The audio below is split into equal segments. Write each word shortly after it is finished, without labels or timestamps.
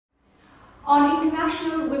On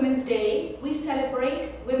International Women's Day, we celebrate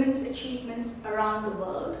women's achievements around the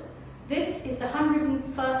world. This is the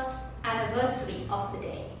 101st anniversary of the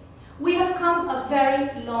day. We have come a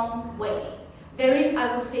very long way. There is,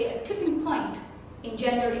 I would say, a tipping point in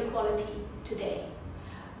gender equality today.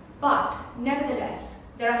 But nevertheless,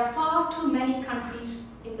 there are far too many countries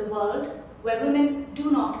in the world where women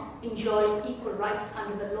do not enjoy equal rights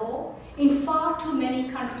under the law. In far too many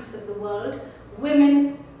countries of the world,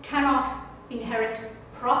 women cannot inherit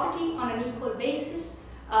property on an equal basis,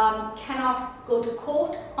 cannot go to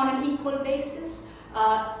court on an equal basis,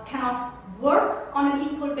 cannot work on an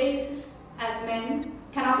equal basis as men,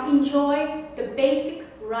 cannot enjoy the basic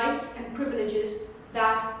rights and privileges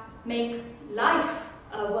that make life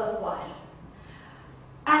worthwhile.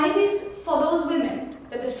 And it is for those women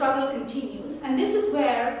that the struggle continues, and this is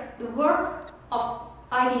where the work of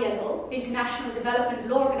IDLO, the International Development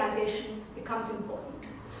Law Organization, becomes important.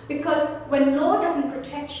 Because when law doesn't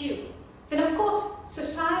protect you, then of course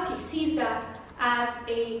society sees that as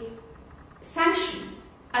a sanction,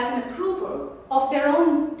 as an approval of their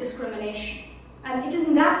own discrimination. And it is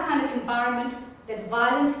in that kind of environment that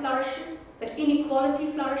violence flourishes, that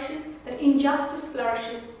inequality flourishes, that injustice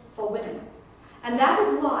flourishes for women. And that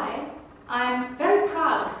is why I'm very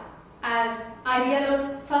proud, as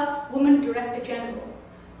IDLO's first woman Director General,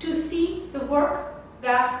 to see the work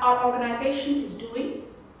that our organization is doing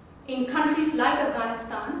in countries like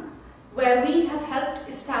Afghanistan, where we have helped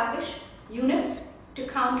establish units to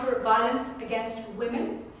counter violence against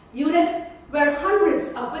women, units where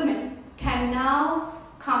hundreds of women can now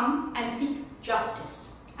come and seek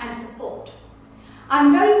justice and support.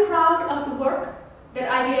 I'm very proud of the work that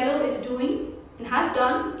IDLO is doing and has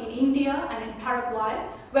done in India and in Paraguay,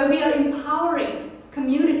 where we are empowering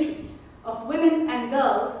communities of women and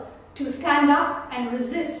girls to stand up and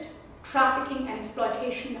resist trafficking and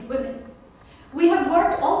exploitation of women. We have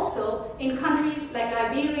worked also in countries like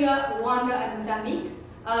Liberia, Rwanda, and Mozambique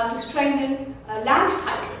to strengthen land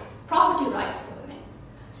title, property rights for women.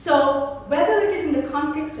 So whether it is in the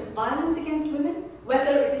context of violence against women,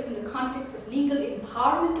 whether it is in the context of legal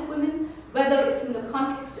empowerment of women, whether it's in the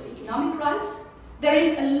context of economic rights, there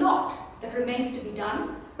is a lot that remains to be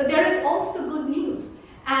done, but there is also good news.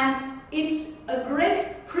 And it's a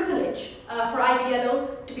great privilege for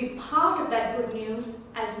IDLO to be part of that good news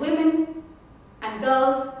as women and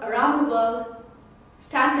girls around the world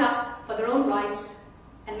stand up for their own rights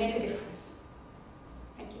and make a difference.